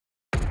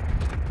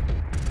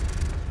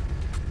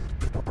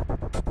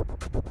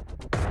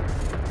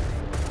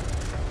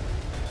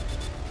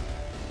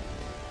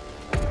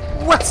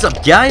What's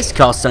up guys,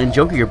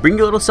 Joker here, bringing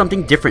you a little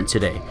something different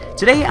today.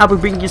 Today I'll be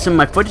bringing you some of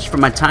my footage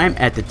from my time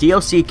at the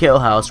DSOC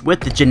Killhouse with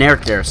the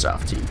Generic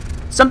Airsoft Team.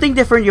 Something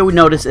different you will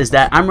notice is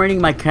that I'm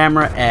running my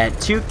camera at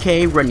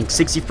 2K running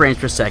 60 frames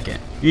per second,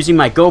 using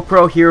my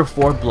GorPro Hero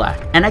 4 Black.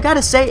 And I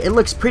gotta say, it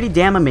looks pretty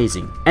damn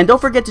amazing. And don't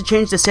forget to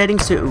change the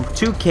settings to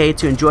 2K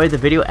to enjoy the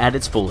video at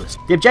its fullest.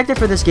 The objective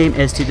for this game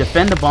is to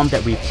defend the bomb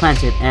that we've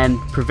planted and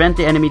prevent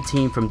the enemy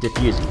team from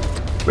defusing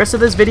it. Rest of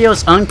this video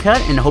is uncut,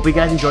 and I hope you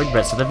guys enjoyed the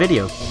rest of the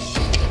video.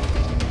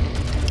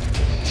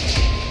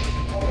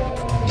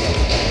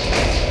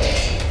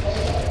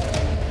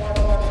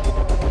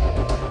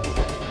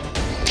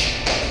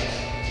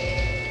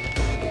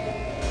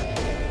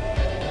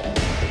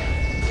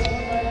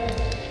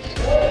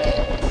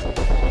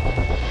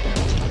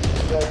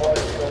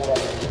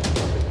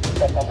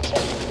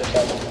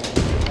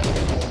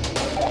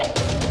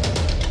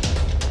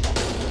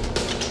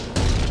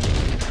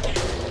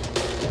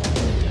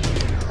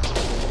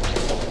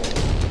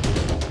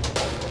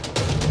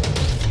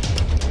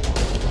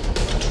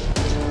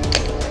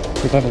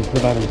 Revive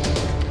him.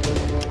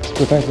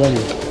 Revive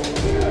Lenny.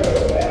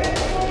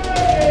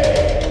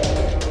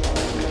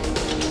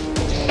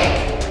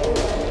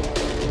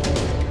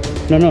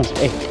 No.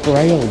 Hey, go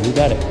right over. You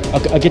got it.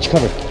 I'll get you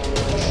covered.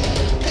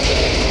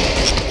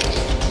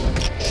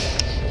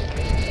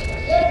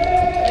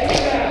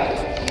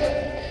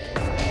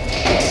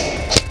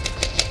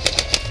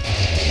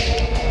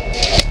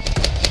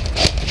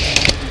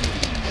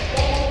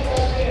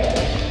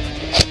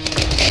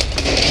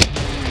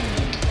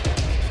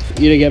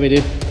 You didn't get me,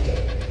 dude.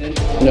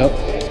 Nope.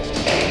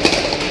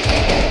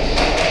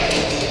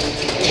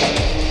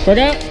 Work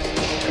out.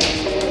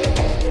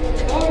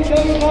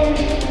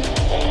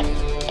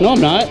 No, I'm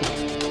not.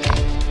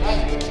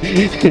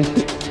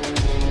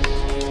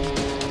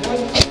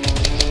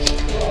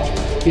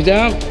 He's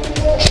down.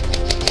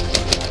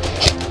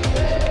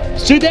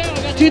 It's 2 down.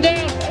 I got 2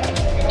 down.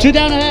 2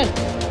 down ahead.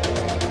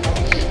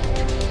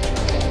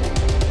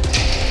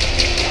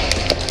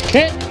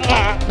 Hit.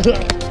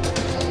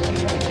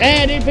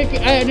 Hey, I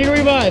need to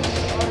revive.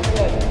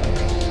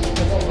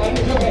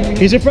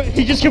 He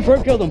just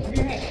confirmed killed him.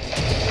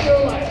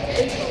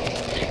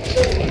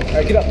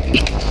 Alright, get up.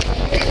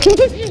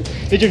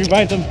 He just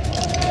revived him.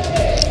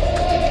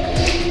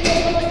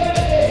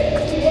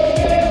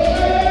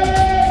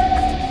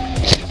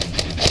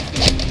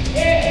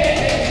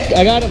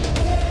 I got him.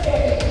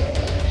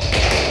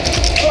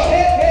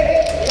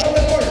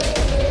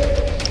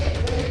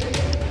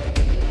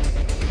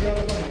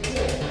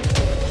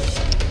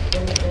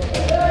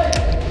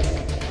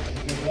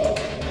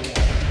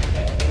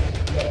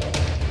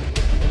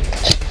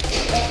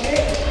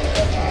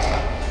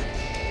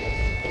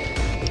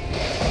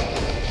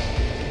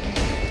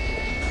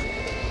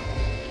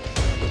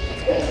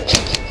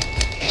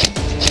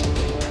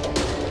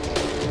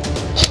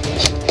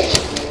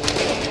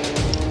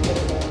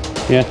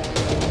 Yeah.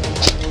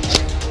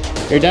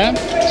 You're down?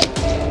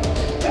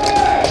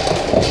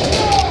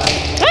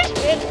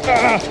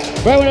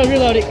 Right when I was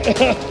reloading.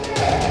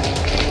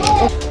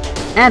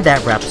 And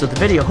that wraps up the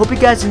video. Hope you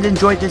guys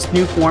enjoyed this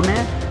new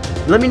format.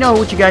 Let me know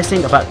what you guys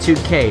think about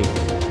 2K.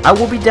 I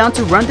will be down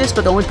to run this,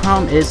 but the only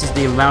problem is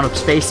the amount of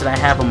space that I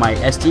have on my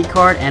SD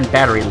card and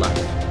battery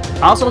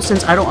life. Also,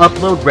 since I don't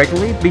upload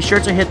regularly, be sure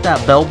to hit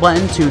that bell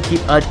button to keep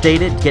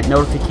updated, get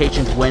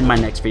notifications when my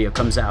next video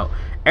comes out.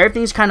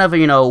 Everything's kind of,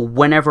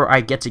 whenever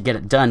I get to get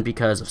it done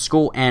because of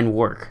school and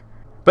work.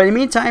 But in the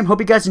meantime, hope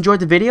you guys enjoyed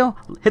the video.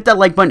 Hit that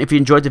like button if you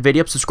enjoyed the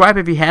video. Subscribe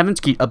if you haven't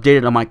to keep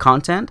updated on my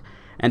content.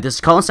 And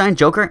this is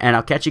Joker, and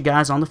I'll catch you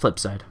guys on the flip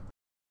side.